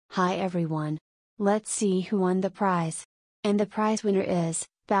Hi everyone. Let's see who won the prize. And the prize winner is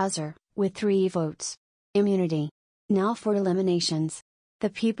Bowser, with 3 votes. Immunity. Now for eliminations. The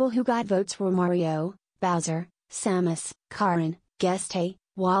people who got votes were Mario, Bowser, Samus, Karin, Gastly,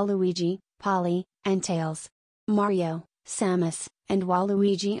 Waluigi, Polly, and Tails. Mario, Samus, and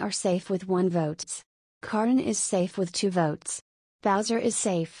Waluigi are safe with 1 vote. Karin is safe with 2 votes. Bowser is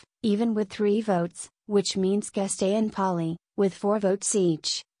safe, even with 3 votes, which means Gastly and Polly, with 4 votes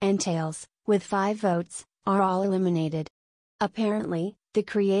each, and Tails, with 5 votes, are all eliminated. Apparently, the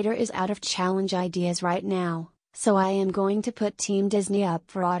creator is out of challenge ideas right now, so I am going to put Team Disney up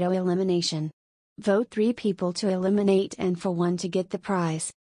for auto-elimination. Vote 3 people to eliminate and for 1 to get the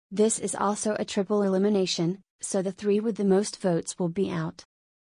prize. This is also a triple elimination, so the 3 with the most votes will be out.